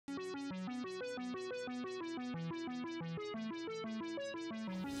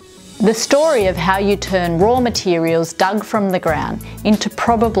The story of how you turn raw materials dug from the ground into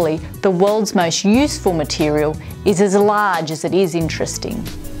probably the world's most useful material is as large as it is interesting.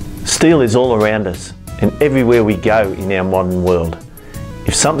 Steel is all around us and everywhere we go in our modern world.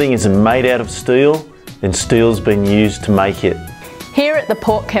 If something isn't made out of steel, then steel's been used to make it. Here at the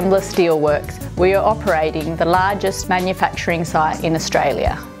Port Kembla Steelworks, we are operating the largest manufacturing site in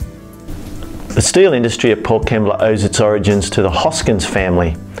Australia. The steel industry at Port Kembla owes its origins to the Hoskins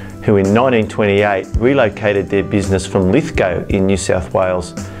family, who in 1928 relocated their business from Lithgow in New South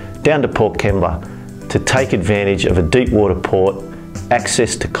Wales down to Port Kembla to take advantage of a deep water port,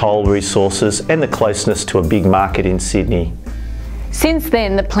 access to coal resources and the closeness to a big market in Sydney. Since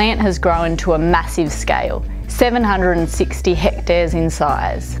then, the plant has grown to a massive scale, 760 hectares in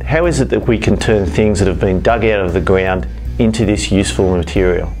size. How is it that we can turn things that have been dug out of the ground into this useful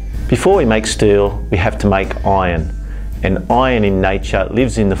material? Before we make steel, we have to make iron. And iron in nature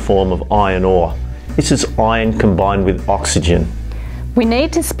lives in the form of iron ore. This is iron combined with oxygen. We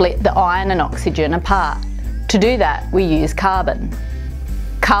need to split the iron and oxygen apart. To do that, we use carbon.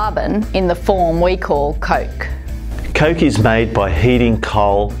 Carbon in the form we call coke. Coke is made by heating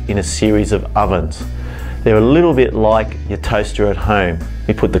coal in a series of ovens. They're a little bit like your toaster at home.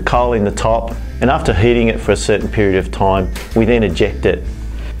 We put the coal in the top, and after heating it for a certain period of time, we then eject it.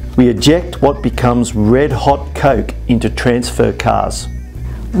 We eject what becomes red hot coke into transfer cars.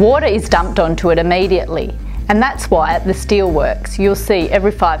 Water is dumped onto it immediately, and that's why at the steelworks you'll see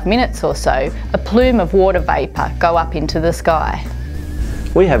every 5 minutes or so a plume of water vapour go up into the sky.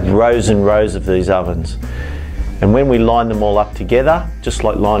 We have rows and rows of these ovens, and when we line them all up together, just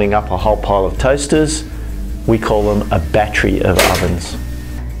like lining up a whole pile of toasters, we call them a battery of ovens.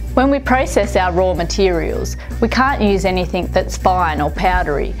 When we process our raw materials, we can't use anything that's fine or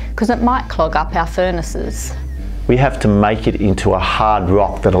powdery because it might clog up our furnaces. We have to make it into a hard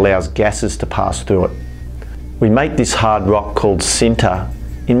rock that allows gases to pass through it. We make this hard rock called sinter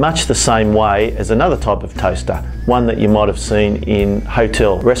in much the same way as another type of toaster, one that you might have seen in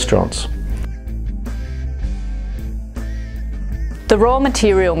hotel restaurants. The raw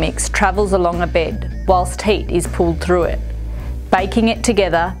material mix travels along a bed whilst heat is pulled through it, baking it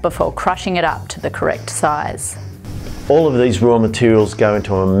together before crushing it up to the correct size. All of these raw materials go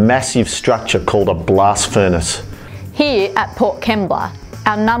into a massive structure called a blast furnace. Here at Port Kembla,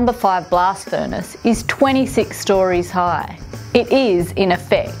 our number 5 blast furnace is 26 stories high. It is, in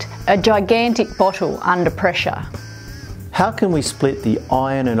effect, a gigantic bottle under pressure. How can we split the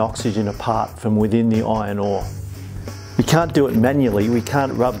iron and oxygen apart from within the iron ore? We can't do it manually. We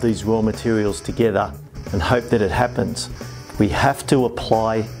can't rub these raw materials together and hope that it happens. We have to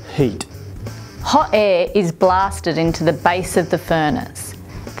apply heat. Hot air is blasted into the base of the furnace.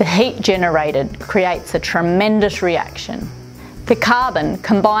 The heat generated creates a tremendous reaction. The carbon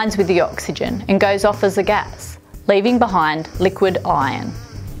combines with the oxygen and goes off as a gas, leaving behind liquid iron.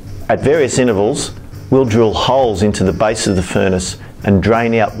 At various intervals, we'll drill holes into the base of the furnace and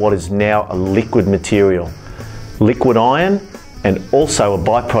drain out what is now a liquid material, liquid iron, and also a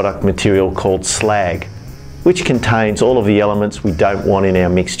byproduct material called slag, which contains all of the elements we don't want in our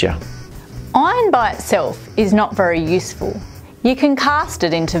mixture. Iron by itself is not very useful. You can cast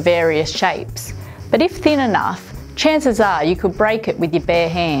it into various shapes, but if thin enough, chances are you could break it with your bare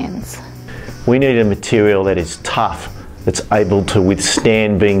hands. We need a material that is tough, that's able to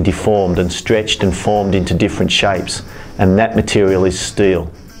withstand being deformed and stretched and formed into different shapes, and that material is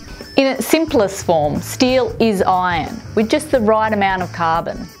steel. In its simplest form, steel is iron, with just the right amount of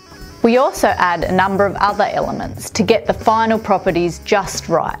carbon. We also add a number of other elements to get the final properties just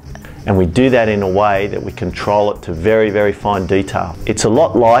right. And we do that in a way that we control it to very, very fine detail. It's a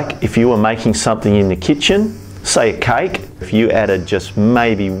lot like if you were making something in the kitchen, say a cake, if you added just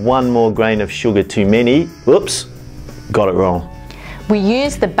maybe one more grain of sugar too many, whoops, got it wrong. We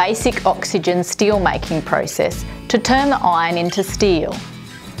use the basic oxygen steelmaking process to turn the iron into steel.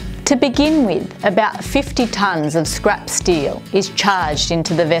 To begin with, about 50 tonnes of scrap steel is charged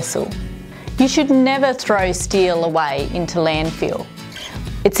into the vessel. You should never throw steel away into landfill.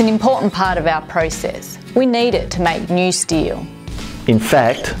 It's an important part of our process. We need it to make new steel. In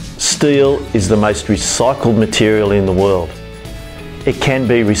fact, steel is the most recycled material in the world. It can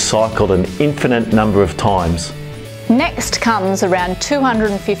be recycled an infinite number of times. Next comes around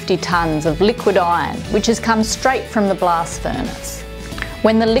 250 tonnes of liquid iron, which has come straight from the blast furnace.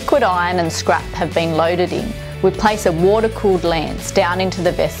 When the liquid iron and scrap have been loaded in, we place a water-cooled lance down into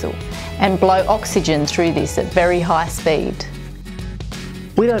the vessel and blow oxygen through this at very high speed.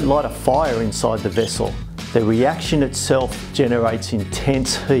 We don't light a fire inside the vessel. The reaction itself generates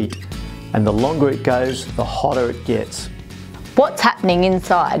intense heat, and the longer it goes, the hotter it gets. What's happening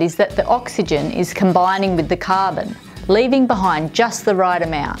inside is that the oxygen is combining with the carbon, leaving behind just the right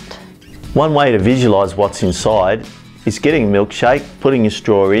amount. One way to visualise what's inside is getting a milkshake, putting your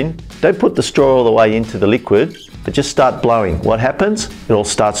straw in. Don't put the straw all the way into the liquid, but just start blowing. What happens? It all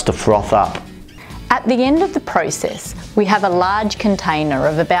starts to froth up. At the end of the process, we have a large container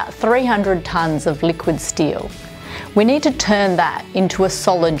of about 300 tonnes of liquid steel. We need to turn that into a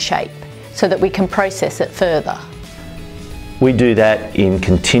solid shape so that we can process it further. We do that in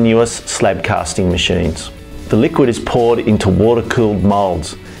continuous slab casting machines. The liquid is poured into water-cooled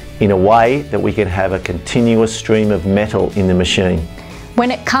moulds in a way that we can have a continuous stream of metal in the machine.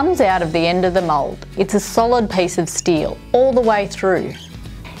 When it comes out of the end of the mould, it's a solid piece of steel all the way through.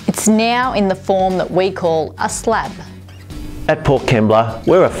 It's now in the form that we call a slab. At Port Kembla,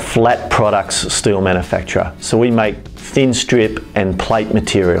 we're a flat products steel manufacturer, so we make thin strip and plate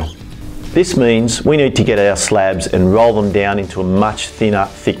material. This means we need to get our slabs and roll them down into a much thinner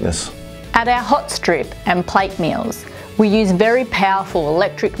thickness. At our hot strip and plate mills, we use very powerful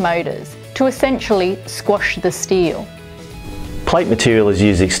electric motors to essentially squash the steel. Plate material is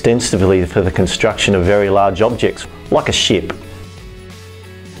used extensively for the construction of very large objects, like a ship.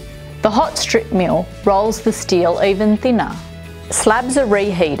 The hot strip mill rolls the steel even thinner. Slabs are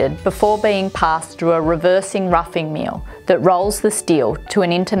reheated before being passed through a reversing roughing mill that rolls the steel to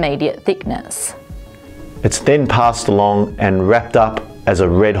an intermediate thickness. It's then passed along and wrapped up as a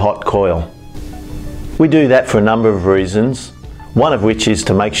red hot coil. We do that for a number of reasons, one of which is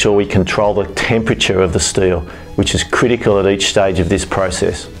to make sure we control the temperature of the steel, which is critical at each stage of this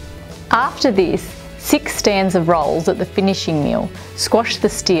process. After this, 6 stands of rolls at the finishing mill squash the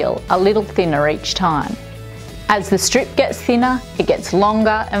steel a little thinner each time. As the strip gets thinner, it gets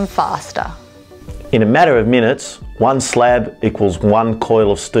longer and faster. In a matter of minutes, one slab equals one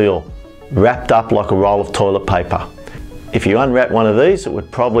coil of steel, wrapped up like a roll of toilet paper. If you unwrap one of these, it would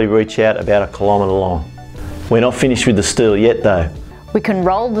probably reach out about 1 kilometre long. We're not finished with the steel yet though. We can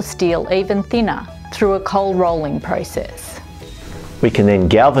roll the steel even thinner through a cold rolling process. We can then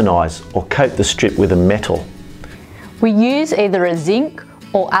galvanise or coat the strip with a metal. We use either a zinc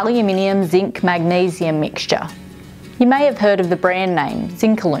or aluminium zinc magnesium mixture. You may have heard of the brand name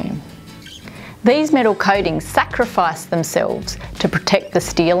Zincalume. These metal coatings sacrifice themselves to protect the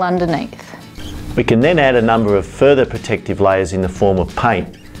steel underneath. We can then add a number of further protective layers in the form of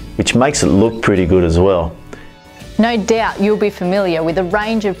paint, which makes it look pretty good as well. No doubt you'll be familiar with a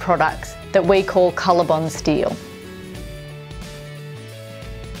range of products that we call ColourBond steel.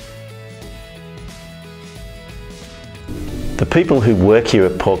 The people who work here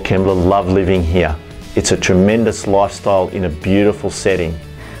at Port Kembla love living here. It's a tremendous lifestyle in a beautiful setting.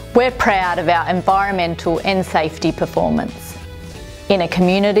 We're proud of our environmental and safety performance in a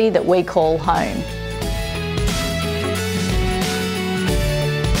community that we call home.